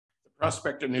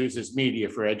Prospector News is media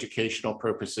for educational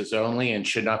purposes only and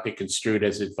should not be construed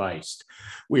as advice.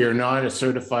 We are not a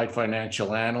certified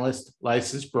financial analyst,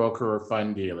 licensed broker, or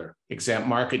fund dealer, exempt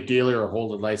market dealer, or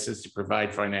hold a license to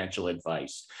provide financial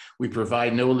advice. We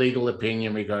provide no legal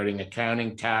opinion regarding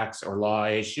accounting, tax, or law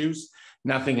issues.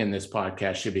 Nothing in this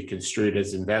podcast should be construed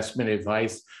as investment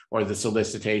advice or the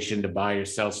solicitation to buy or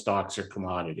sell stocks or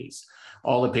commodities.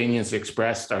 All opinions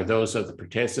expressed are those of the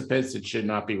participants and should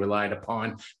not be relied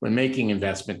upon when making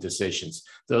investment decisions.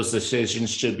 Those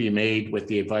decisions should be made with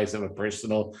the advice of a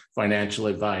personal financial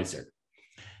advisor.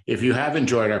 If you have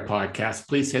enjoyed our podcast,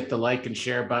 please hit the like and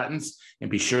share buttons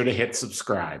and be sure to hit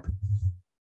subscribe.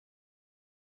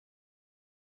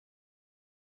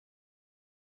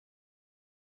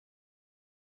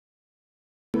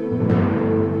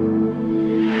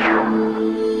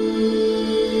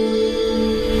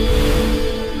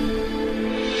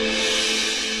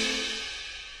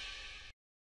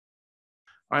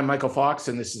 I'm Michael Fox,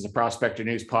 and this is the Prospector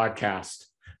News Podcast.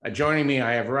 Joining me,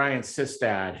 I have Ryan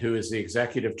Sistad, who is the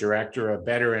Executive Director of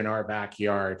Better in Our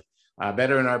Backyard.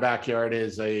 Better in Our Backyard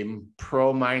is a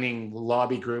pro-mining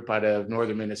lobby group out of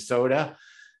northern Minnesota.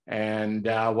 And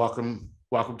welcome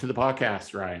to the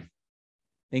podcast, Ryan.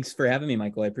 Thanks for having me,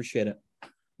 Michael. I appreciate it.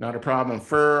 Not a problem.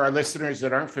 For our listeners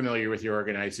that aren't familiar with your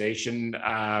organization,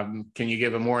 can you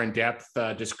give a more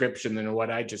in-depth description than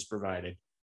what I just provided?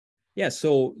 Yeah,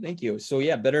 so thank you. So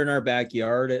Better in Our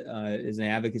Backyard is an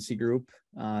advocacy group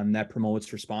that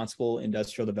promotes responsible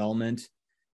industrial development,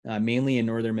 mainly in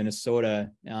northern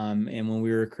Minnesota. And when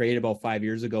we were created about 5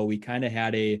 years ago, we kind of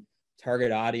had a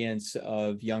target audience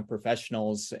of young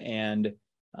professionals. And,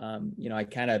 I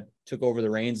kind of took over the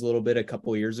reins a little bit a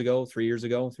couple of years ago,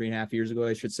 3.5 years ago,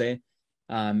 I should say.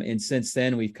 And since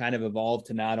then, we've kind of evolved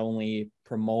to not only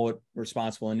promote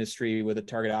responsible industry with a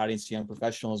target audience to young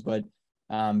professionals, but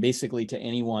basically to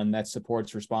anyone that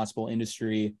supports responsible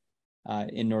industry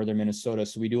in northern Minnesota.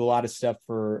 So we do a lot of stuff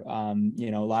for, a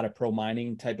lot of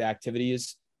pro-mining type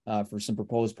activities for some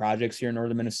proposed projects here in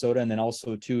northern Minnesota. And then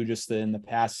also too, just in the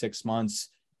past 6 months,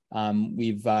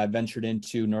 we've ventured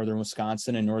into northern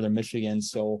Wisconsin and northern Michigan.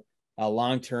 So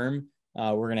long-term,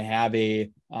 we're going to have a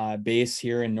base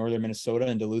here in northern Minnesota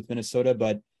and Duluth, Minnesota,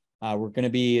 but we're going to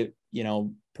be,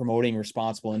 promoting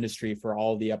responsible industry for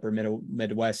all the upper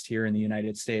Midwest here in the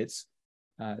United States.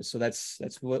 So that's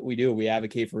what we do. We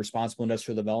advocate for responsible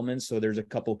industrial development. So there's a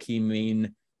couple key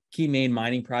main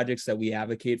mining projects that we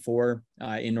advocate for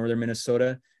in northern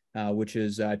Minnesota, which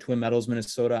is Twin Metals,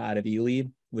 Minnesota out of Ely,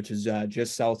 which is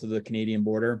just south of the Canadian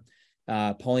border.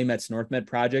 Polymet's NorthMet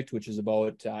project, which is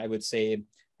about, I would say,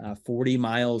 40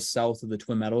 miles south of the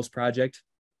Twin Metals project.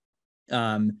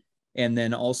 And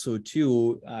then also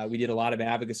too, we did a lot of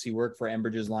advocacy work for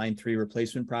Enbridge's Line 3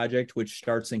 replacement project, which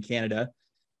starts in Canada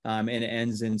and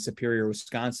ends in Superior,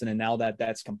 Wisconsin. And now that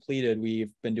that's completed,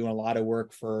 we've been doing a lot of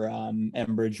work for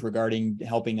Enbridge regarding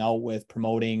helping out with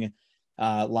promoting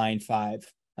Line 5,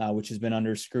 which has been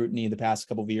under scrutiny the past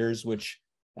couple of years, which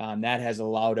that has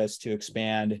allowed us to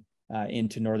expand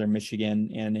into northern Michigan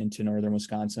and into northern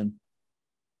Wisconsin.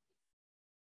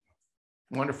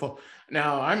 Wonderful.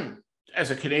 Now, as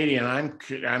a Canadian,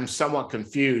 I'm somewhat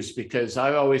confused because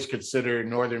I've always considered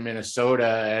northern Minnesota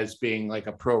as being like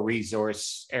a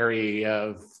pro-resource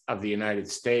area of the United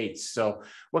States. So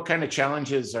what kind of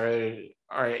challenges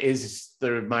is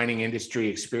the mining industry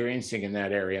experiencing in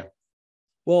that area?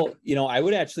 Well, I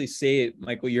would actually say,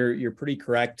 Michael, you're pretty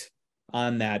correct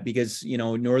on that because,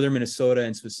 northern Minnesota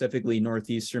and specifically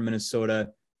northeastern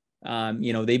Minnesota,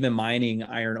 they've been mining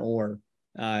iron ore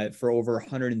for over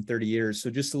 130 years. So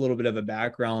just a little bit of a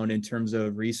background in terms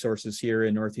of resources here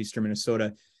in northeastern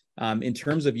Minnesota. In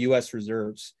terms of U.S.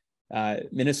 reserves,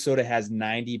 Minnesota has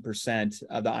 90%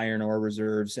 of the iron ore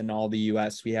reserves in all the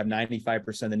U.S. We have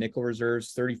 95% of the nickel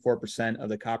reserves, 34% of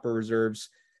the copper reserves,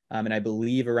 and I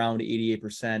believe around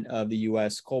 88% of the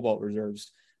U.S. cobalt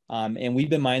reserves. And we've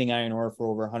been mining iron ore for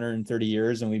over 130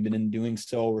 years, and we've been doing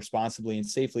so responsibly and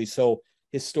safely. So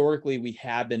historically, we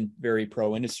have been very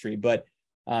pro-industry, but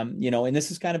and this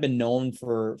has kind of been known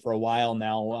for a while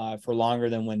now, for longer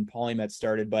than when Polymet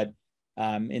started, but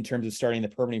in terms of starting the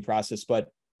permitting process.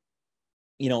 But,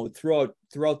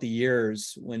 throughout the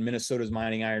years when Minnesota's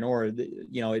mining iron ore,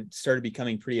 it started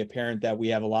becoming pretty apparent that we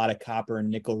have a lot of copper and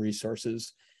nickel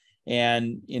resources.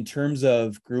 And in terms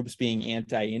of groups being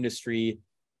anti-industry,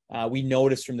 we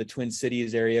noticed from the Twin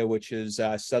Cities area, which is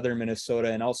southern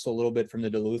Minnesota, and also a little bit from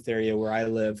the Duluth area where I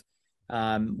live,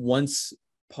 once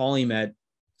Polymet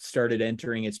started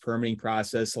entering its permitting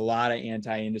process, a lot of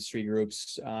anti-industry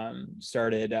groups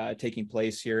started taking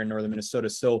place here in northern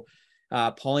Minnesota. So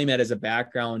Polymet as a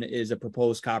background is a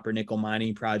proposed copper nickel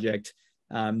mining project.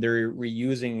 They're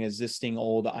reusing an existing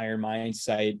old iron mine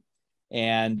site.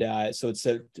 And so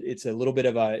it's a little bit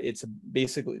of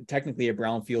basically technically a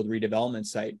brownfield redevelopment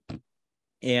site.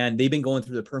 And they've been going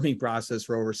through the permitting process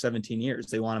for over 17 years.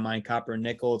 They want to mine copper and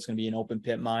nickel. It's going to be an open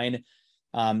pit mine.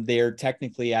 They are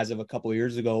technically, as of a couple of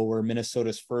years ago, were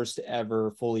Minnesota's first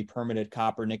ever fully permitted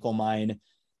copper nickel mine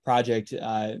project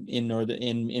in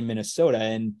Minnesota.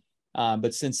 And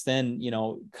but since then,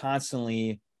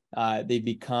 constantly they've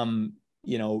become,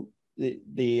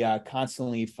 they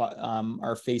constantly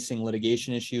are facing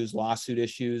litigation issues, lawsuit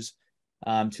issues,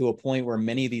 to a point where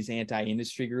many of these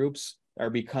anti-industry groups are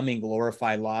becoming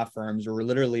glorified law firms, where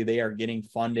literally they are getting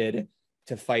funded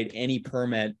to fight any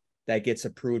permit that gets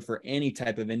approved for any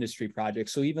type of industry project.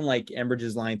 So even like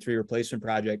Enbridge's Line 3 replacement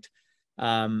project,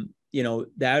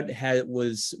 that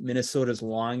was Minnesota's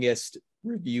longest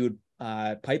reviewed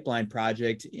pipeline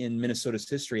project in Minnesota's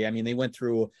history. I mean, they went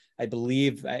through, I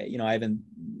believe, I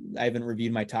haven't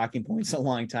reviewed my talking points in a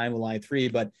long time with Line 3,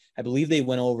 but I believe they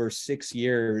went over 6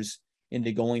 years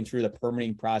into going through the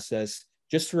permitting process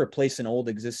just to replace an old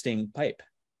existing pipe.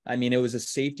 I mean, it was a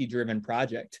safety-driven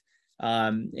project.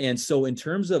 And so in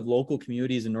terms of local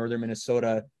communities in northern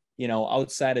Minnesota,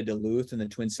 outside of Duluth and the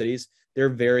Twin Cities, they're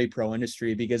very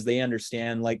pro-industry because they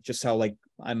understand, like, just how, like,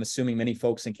 I'm assuming many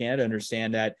folks in Canada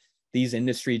understand that these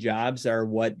industry jobs are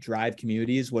what drive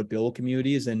communities, what build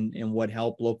communities, and what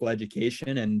help local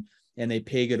education, and they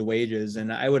pay good wages.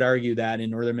 And I would argue that in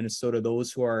northern Minnesota,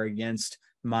 those who are against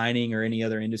mining or any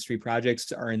other industry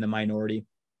projects are in the minority.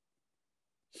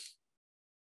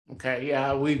 Okay,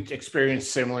 yeah, we've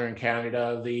experienced similar in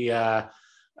Canada.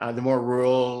 The more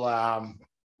rural,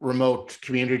 remote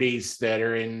communities that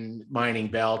are in mining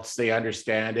belts, they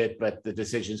understand it, but the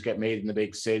decisions get made in the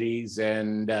big cities,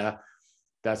 and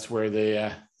that's where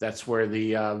the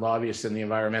lobbyists and the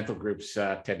environmental groups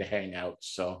tend to hang out.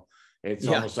 So it's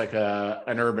almost like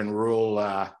an urban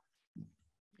rural,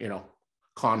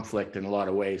 conflict in a lot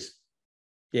of ways.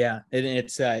 Yeah, and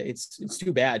it's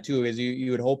too bad too, because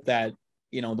you would hope that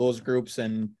those groups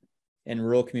and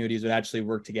rural communities would actually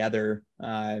work together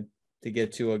to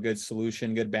get to a good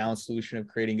solution, good balanced solution of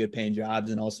creating good paying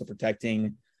jobs and also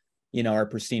protecting, our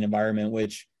pristine environment,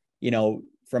 which,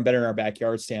 from Better in Our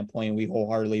Backyard standpoint, we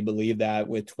wholeheartedly believe that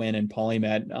with Twin and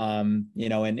Polymet, and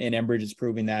Enbridge is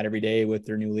proving that every day with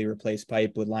their newly replaced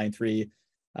pipe with Line 3.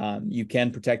 You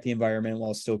can protect the environment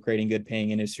while still creating good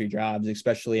paying industry jobs,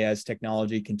 especially as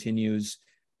technology continues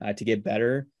to get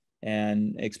better,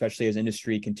 and especially as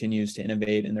industry continues to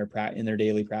innovate in their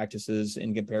daily practices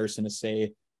in comparison to,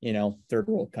 say, third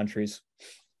world countries.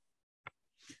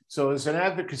 So as an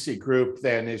advocacy group,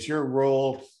 then, is your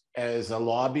role as a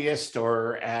lobbyist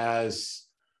or as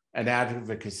an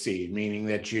advocacy, meaning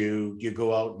that you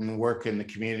go out and work in the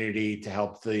community to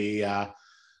help the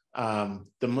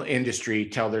industry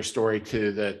tell their story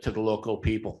to the local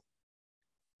people?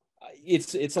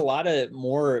 It's a lot of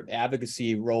more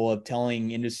advocacy role of telling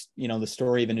the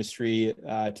story of industry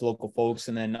to local folks,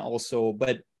 and then also,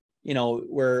 but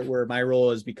where my role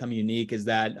has become unique is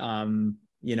that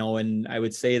and I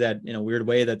would say that in a weird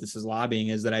way that this is lobbying,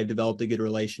 is that I've developed a good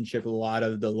relationship with a lot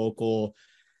of the local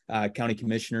county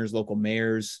commissioners, local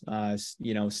mayors,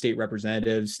 state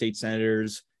representatives, state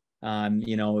senators,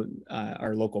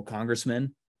 our local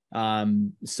congressmen.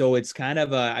 So it's kind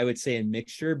of I would say a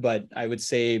mixture, but I would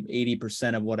say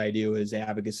 80% of what I do is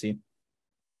advocacy.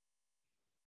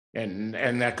 And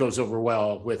that goes over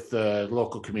well with the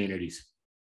local communities.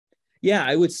 Yeah,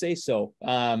 I would say so.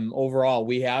 Overall,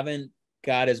 we haven't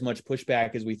got as much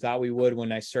pushback as we thought we would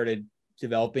when I started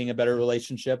developing a better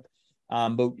relationship.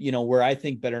 But where I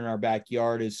think Better in Our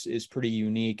Backyard is pretty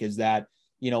unique is that,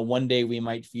 one day we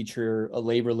might feature a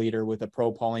labor leader with a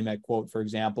pro Polymet quote, for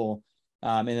example.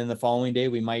 And then the following day,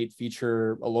 we might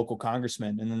feature a local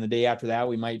congressman. And then the day after that,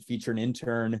 we might feature an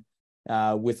intern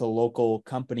with a local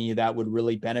company that would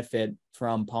really benefit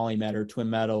from Polymet or Twin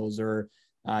Metals, or,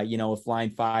 if Line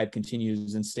 5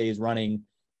 continues and stays running.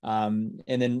 And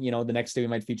then, the next day we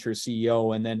might feature a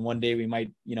CEO. And then one day we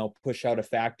might, push out a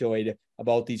factoid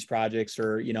about these projects,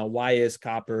 or, why is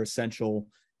copper essential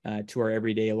to our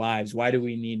everyday lives? Why do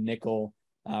we need nickel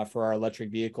for our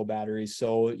electric vehicle batteries?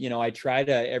 So, I try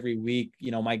to every week,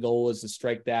 my goal is to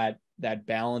strike that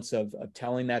balance of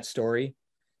telling that story,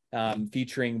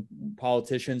 featuring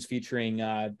politicians, featuring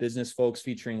business folks,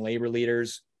 featuring labor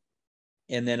leaders,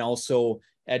 and then also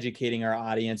educating our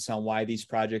audience on why these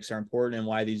projects are important and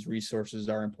why these resources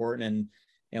are important,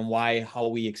 and why how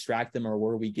we extract them or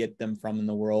where we get them from in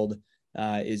the world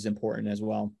is important as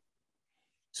well.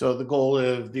 So the goal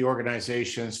of the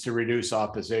organization is to reduce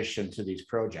opposition to these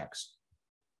projects.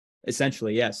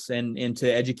 Essentially, yes. And to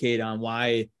educate on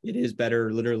why it is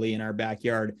better literally in our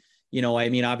backyard. I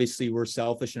mean, obviously we're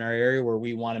selfish in our area where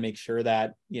we want to make sure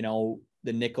that,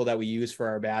 the nickel that we use for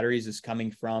our batteries is coming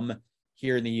from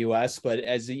here in the US. But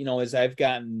as I've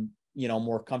gotten,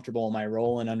 more comfortable in my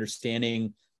role and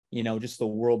understanding, just the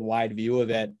worldwide view of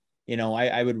it,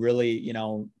 I would really,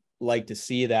 like to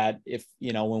see that if,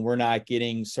 when we're not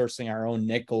sourcing our own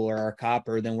nickel or our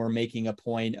copper, then we're making a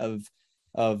point of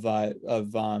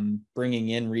bringing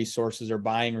in resources or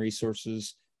buying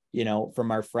resources,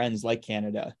 from our friends like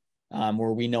Canada,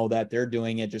 where we know that they're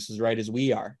doing it just as right as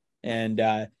we are.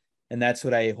 And that's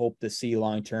what I hope to see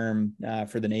long term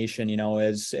for the nation,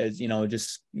 as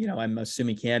I'm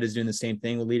assuming Canada's doing the same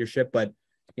thing with leadership, but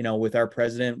with our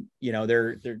president,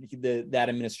 that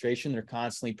administration, they're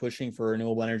constantly pushing for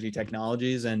renewable energy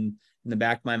technologies. And in the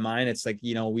back of my mind, it's like,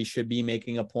 we should be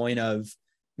making a point of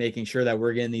making sure that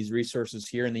we're getting these resources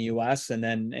here in the US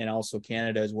and also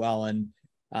Canada as well. And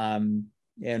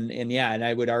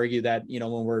I would argue that,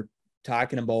 when we're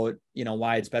talking about,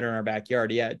 why it's better in our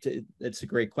backyard, it's a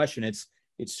great question. It's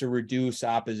to reduce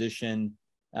opposition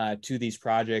to these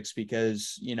projects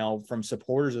because, from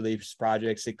supporters of these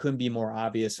projects, it couldn't be more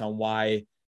obvious on why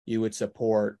you would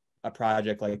support a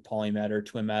project like PolyMet or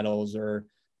Twin Metals or,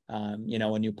 a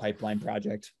new pipeline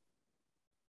project.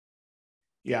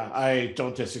 Yeah, I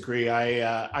don't disagree.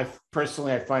 I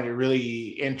personally, I find it really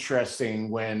interesting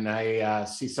when I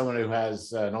see someone who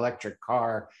has an electric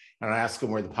car and I ask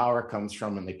them where the power comes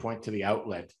from and they point to the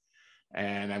outlet.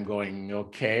 And I'm going,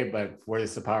 okay, but where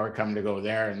does the power come to go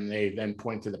there? And they then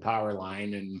point to the power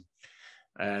line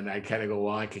and I kind of go,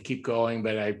 well, I could keep going,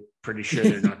 but I'm pretty sure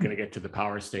they're not going to get to the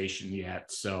power station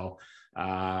yet. So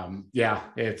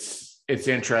it's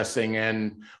interesting.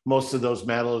 And most of those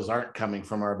metals aren't coming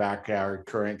from our backyard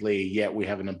currently, yet we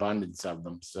have an abundance of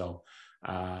them. So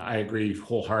I agree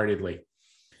wholeheartedly.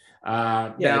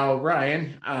 Now,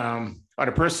 Ryan, on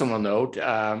a personal note,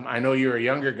 I know you're a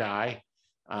younger guy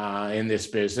in this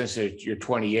business. You're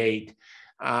 28.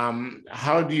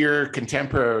 How do your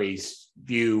contemporaries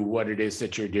view what it is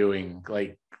that you're doing?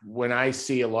 Like when I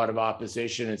see a lot of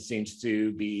opposition, it seems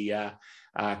to be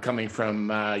coming from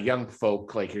young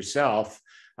folk like yourself.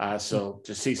 So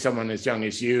to see someone as young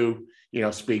as you,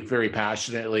 speak very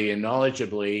passionately and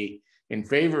knowledgeably in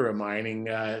favor of mining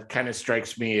kind of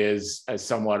strikes me as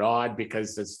somewhat odd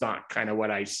because it's not kind of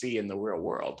what I see in the real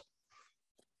world.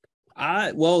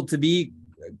 Well, to be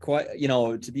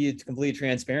completely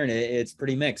transparent, it's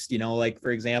pretty mixed. Like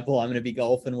for example, I'm going to be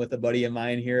golfing with a buddy of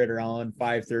mine here at around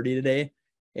 5:30 today,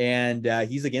 and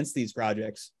he's against these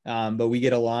projects. But we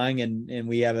get along and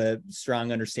we have a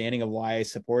strong understanding of why I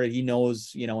support it. He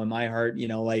knows, in my heart,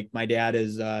 like my dad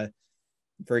is,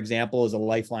 for example, is a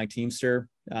lifelong Teamster.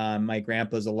 My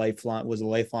grandpa was a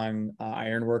lifelong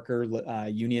iron worker,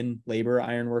 union labor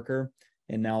iron worker,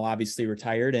 and now obviously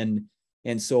retired.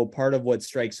 And so part of what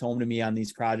strikes home to me on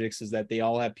these projects is that they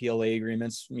all have PLA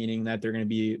agreements, meaning that they're going to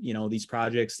be,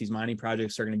 these mining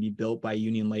projects are going to be built by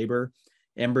union labor.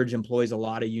 Enbridge employs a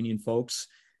lot of union folks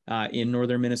in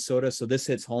northern Minnesota. So this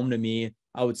hits home to me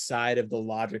outside of the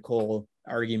logical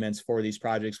arguments for these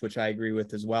projects, which I agree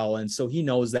with as well. And so he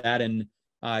knows that. And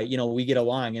we get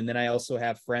along. And then I also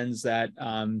have friends that,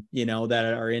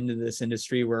 that are into this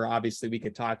industry where obviously we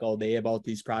could talk all day about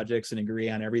these projects and agree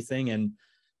on everything. And,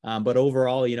 but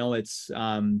overall, it's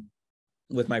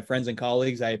with my friends and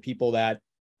colleagues, I have people that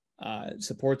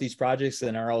support these projects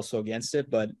and are also against it.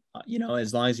 But,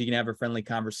 as long as you can have a friendly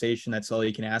conversation, that's all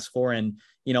you can ask for. And,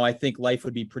 I think life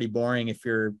would be pretty boring if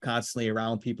you're constantly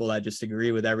around people that just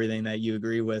agree with everything that you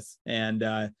agree with. And,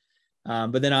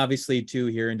 but then obviously too,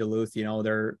 here in Duluth,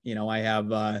 I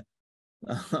have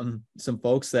some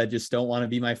folks that just don't want to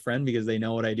be my friend because they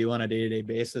know what I do on a day-to-day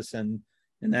basis. And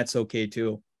that's okay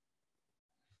too.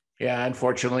 Yeah,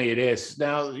 unfortunately it is.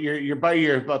 Now your buddy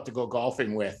you're about to go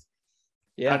golfing with.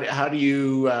 Yeah. How do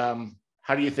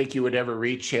you think you would ever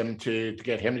reach him to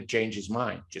get him to change his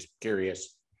mind? Just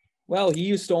curious. Well, he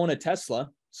used to own a Tesla.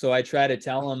 So I try to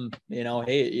tell him,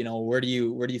 hey, where do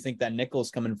you think that nickel's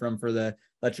coming from for the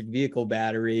electric vehicle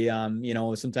battery?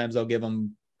 Sometimes I'll give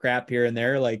him crap here and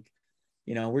there. Like,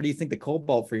 where do you think the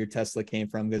cobalt for your Tesla came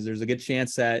from? Because there's a good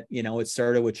chance that, it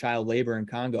started with child labor in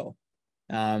Congo.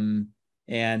 Obviously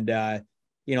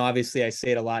I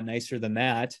say it a lot nicer than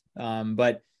that.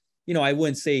 But, I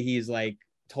wouldn't say he's like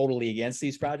totally against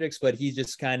these projects, but he's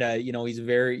just kind of,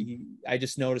 I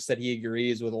just noticed that he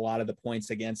agrees with a lot of the points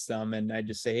against them. And I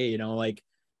just say, hey, like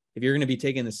if you're going to be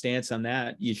taking the stance on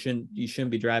that, you shouldn't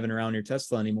be driving around your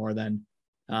Tesla anymore then.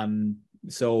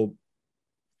 So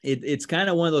it's kind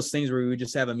of one of those things where we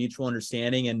just have a mutual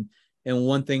understanding. And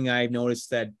one thing I've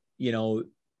noticed that,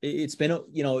 it's been,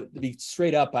 to be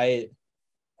straight up,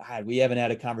 we haven't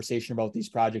had a conversation about these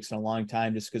projects in a long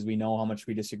time just because we know how much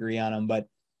we disagree on them. But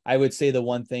I would say the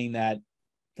one thing that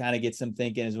kind of gets them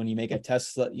thinking is when you make a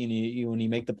Tesla, when you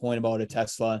make the point about a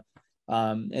Tesla,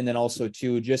 and then also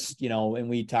too, just, and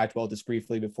we talked about this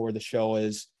briefly before the show,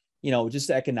 is, just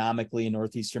economically in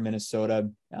northeastern Minnesota,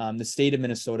 the state of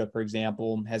Minnesota, for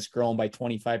example, has grown by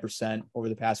 25% over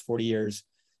the past 40 years.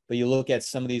 But you look at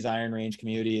some of these Iron Range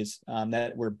communities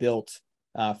that were built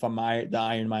from the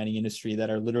iron mining industry that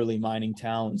are literally mining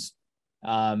towns.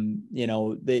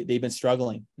 They've been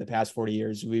struggling the past 40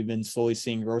 years. We've been slowly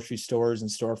seeing grocery stores and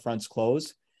storefronts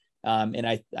close. And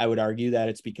I would argue that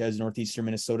it's because northeastern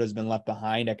Minnesota has been left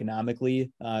behind economically.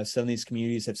 Some of these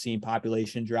communities have seen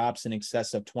population drops in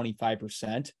excess of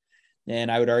 25%.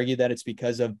 And I would argue that it's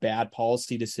because of bad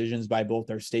policy decisions by both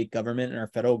our state government and our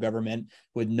federal government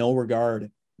with no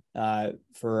regard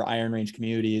for Iron Range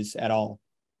communities at all.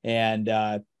 And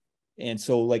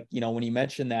so, like, when you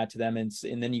mention that to them, and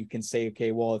then you can say,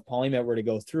 okay, well, if PolyMet were to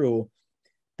go through,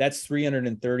 that's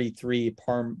 330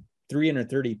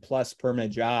 plus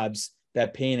permanent jobs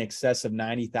that pay in excess of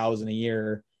 $90,000 a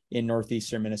year in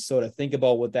northeastern Minnesota. Think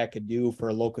about what that could do for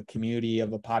a local community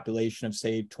of a population of,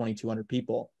 say, 2,200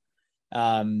 people.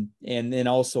 And then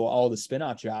also all the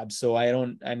spinoff jobs. So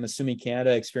I'm assuming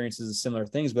Canada experiences similar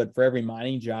things, but for every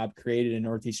mining job created in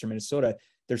northeastern Minnesota,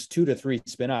 there's 2 to 3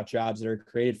 spinoff jobs that are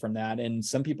created from that. And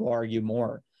some people argue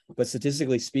more, but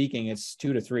statistically speaking, it's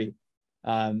 2 to 3.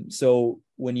 So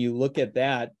when you look at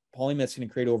that, PolyMet's going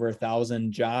to create over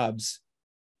 1,000 jobs,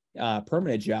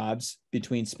 permanent jobs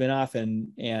between spinoff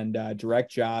and direct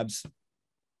jobs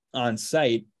on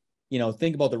site.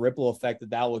 Think about the ripple effect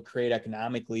that will create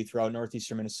economically throughout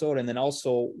northeastern Minnesota. And then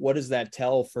also, what does that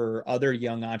tell for other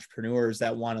young entrepreneurs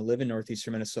that want to live in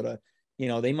northeastern Minnesota?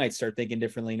 They might start thinking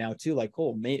differently now too, like,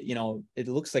 oh, it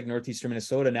looks like northeastern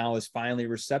Minnesota now is finally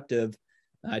receptive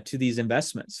to these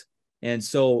investments. And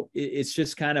so it's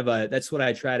just kind of that's what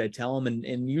I try to tell them.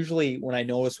 And usually when I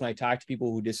talk to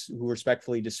people who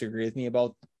respectfully disagree with me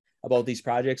about these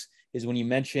projects, is when you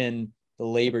mention the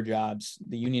labor jobs,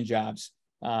 the union jobs,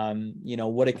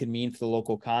 what it could mean for the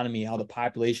local economy, how the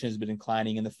population has been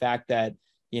declining, and the fact that,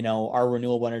 our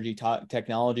renewable energy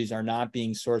technologies are not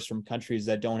being sourced from countries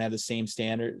that don't have the same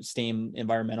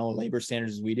environmental labor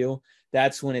standards as we do.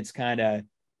 That's when it's they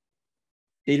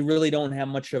really don't have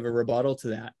much of a rebuttal to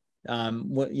that.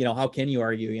 How can you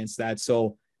argue against that?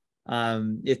 So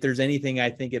if there's anything, I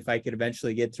think if I could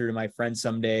eventually get through to my friends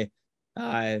someday,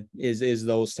 is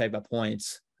those type of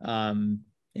points. Because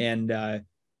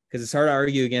it's hard to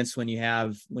argue against when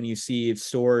you see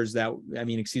towns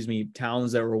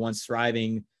that were once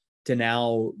thriving to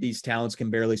now these towns can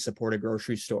barely support a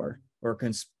grocery store or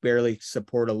can barely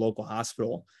support a local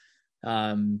hospital.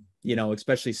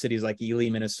 Especially cities like Ely,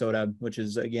 Minnesota, which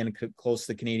is, again, close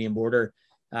to the Canadian border.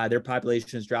 Their population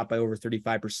has dropped by over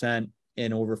 35%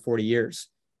 in over 40 years.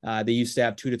 They used to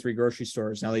have 2 to 3 grocery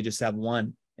stores. Now they just have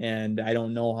 1. And I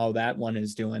don't know how that one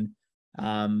is doing.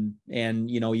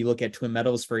 You look at Twin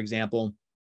Meadows, for example,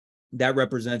 that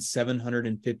represents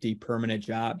 750 permanent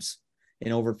jobs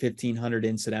and over 1,500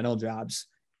 incidental jobs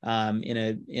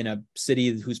in a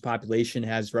city whose population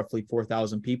has roughly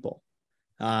 4,000 people.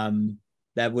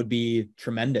 That would be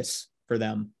tremendous for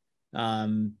them.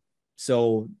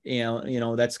 So,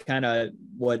 that's kind of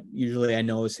what usually I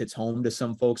know hits home to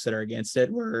some folks that are against it,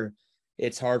 where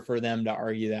it's hard for them to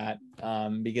argue that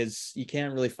because you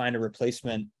can't really find a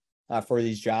replacement for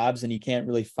these jobs, and you can't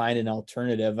really find an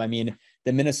alternative. I mean,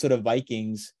 the Minnesota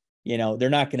Vikings, they're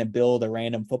not going to build a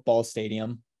random football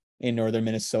stadium in northern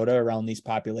Minnesota around these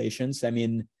populations. I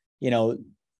mean,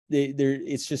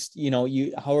 it's just,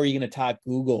 how are you going to talk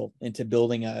Google into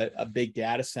building a big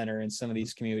data center in some of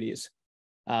these communities?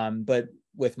 But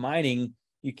with mining,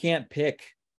 you can't pick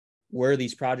where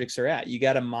these projects are at. You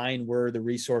got to mine where the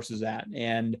resource is at.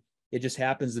 And it just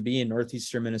happens to be in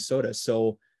northeastern Minnesota.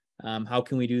 So how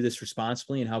can we do this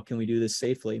responsibly, and how can we do this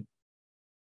safely?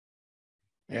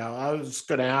 Yeah, I was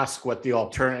going to ask what the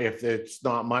alternative, if it's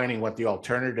not mining, what the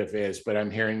alternative is, but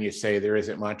I'm hearing you say there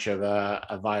isn't much of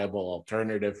a viable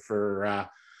alternative for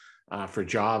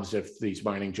jobs if these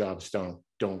mining jobs don't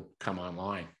come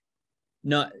online.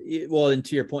 Not well, and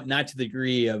to your point, not to the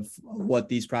degree of what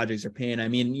these projects are paying. I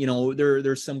mean,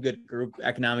 there's some good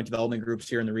economic development groups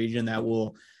here in the region that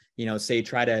will, say,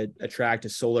 try to attract a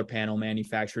solar panel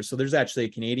manufacturer. So there's actually a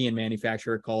Canadian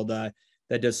manufacturer called that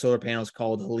does solar panels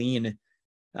called Helene.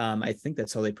 I think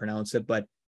that's how they pronounce it, but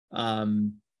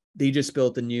they just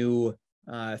built a new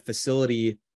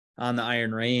facility on the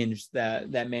Iron Range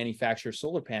that manufacture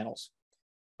solar panels.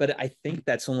 But I think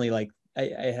that's only like,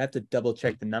 I have to double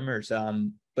check the numbers.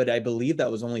 But I believe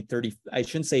that was only 30. I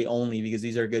shouldn't say only, because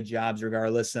these are good jobs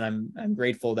regardless. And I'm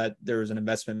grateful that there was an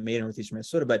investment made in Northeastern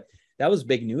Minnesota, but that was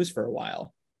big news for a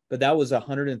while. But that was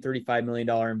 $135 million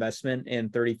investment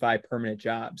and 35 permanent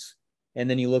jobs. And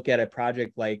then you look at a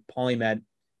project like PolyMet,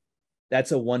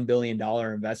 that's a $1 billion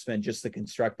investment just to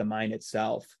construct the mine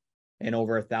itself, and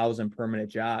over 1,000 permanent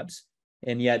jobs.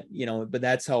 And yet, but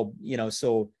that's how,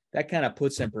 so that kind of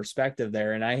puts in perspective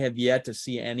there. And I have yet to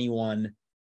see anyone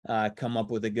come up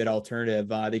with a good alternative.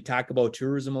 They talk about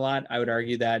tourism a lot. I would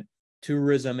argue that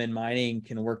tourism and mining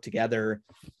can work together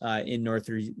in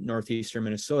northeastern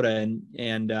Minnesota,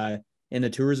 and the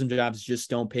tourism jobs just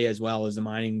don't pay as well as the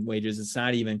mining wages. It's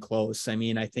not even close. I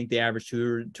mean, I think the average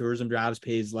tourism jobs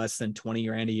pays less than 20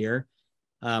 grand a year.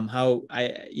 If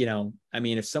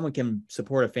someone can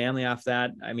support a family off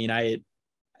that, I mean,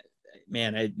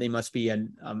 they must be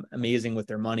amazing with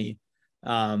their money.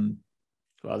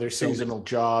 Well, there's seasonal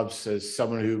jobs. As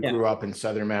someone who grew up in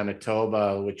southern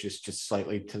Manitoba, which is just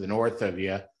slightly to the north of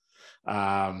you,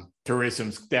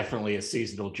 tourism's definitely a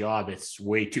seasonal job. It's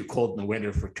way too cold in the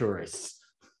winter for tourists.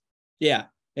 Yeah,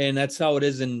 and that's how it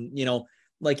is. And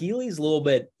like Ely's a little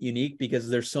bit unique because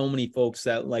there's so many folks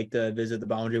that like to visit the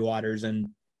Boundary Waters, and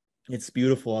it's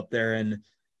beautiful up there. And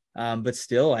but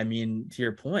still, I mean, to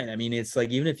your point, I mean, it's like,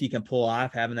 even if you can pull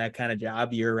off having that kind of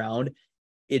job year round,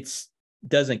 it's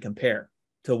doesn't compare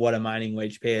to what a mining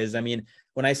wage pays. I mean,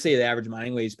 when I say the average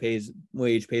mining wage pays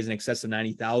in excess of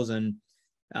 90,000,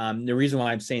 the reason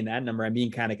why I'm saying that number, I'm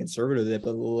being kind of conservative with it,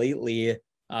 but lately,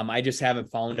 I just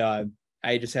haven't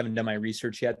done my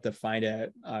research yet to find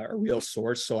a real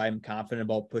source. So I'm confident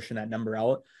about pushing that number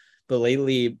out. But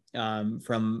lately,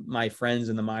 from my friends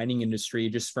in the mining industry,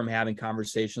 just from having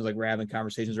conversations like we're having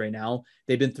conversations right now,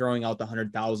 they've been throwing out the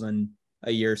 100,000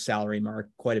 a year salary mark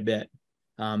quite a bit.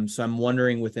 So I'm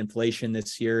wondering, with inflation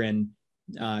this year and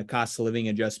cost of living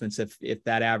adjustments, if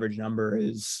that average number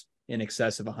is in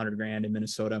excess of 100 grand in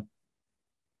Minnesota.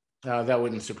 That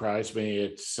wouldn't surprise me.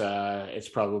 It's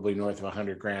probably north of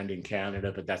 100 grand in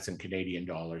Canada, but that's in Canadian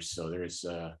dollars. So there's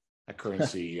a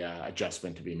currency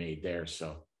adjustment to be made there.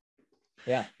 So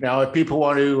yeah. Now, if people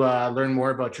want to learn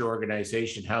more about your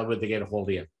organization, how would they get a hold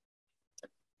of you?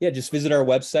 Yeah, just visit our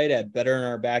website at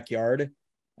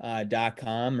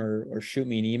betterinourbackyard.com or shoot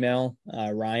me an email,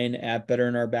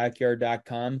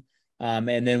 Ryan@betterinourbackyard.com.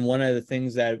 And then one of the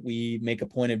things that we make a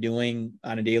point of doing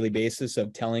on a daily basis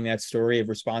of telling that story of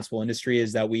responsible industry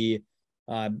is that we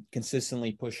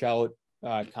consistently push out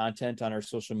content on our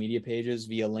social media pages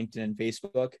via LinkedIn and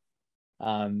Facebook.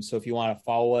 So if you want to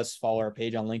follow our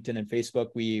page on LinkedIn and Facebook.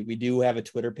 We do have a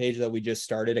Twitter page that we just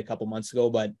started a couple months ago,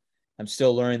 but I'm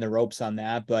still learning the ropes on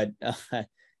that. But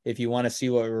if you want to see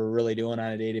what we're really doing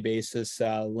on a daily basis,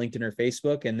 LinkedIn or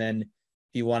Facebook. And then if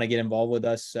you want to get involved with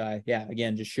us,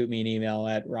 again, just shoot me an email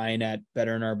at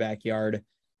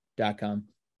Ryan@betterinourbackyard.com.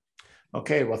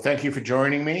 Okay, well, thank you for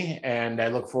joining me. And I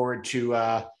look forward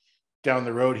to down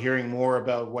the road hearing more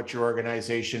about what your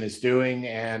organization is doing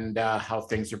and how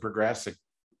things are progressing.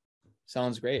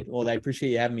 Sounds great. Well, I appreciate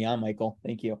you having me on, Michael.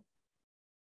 Thank you.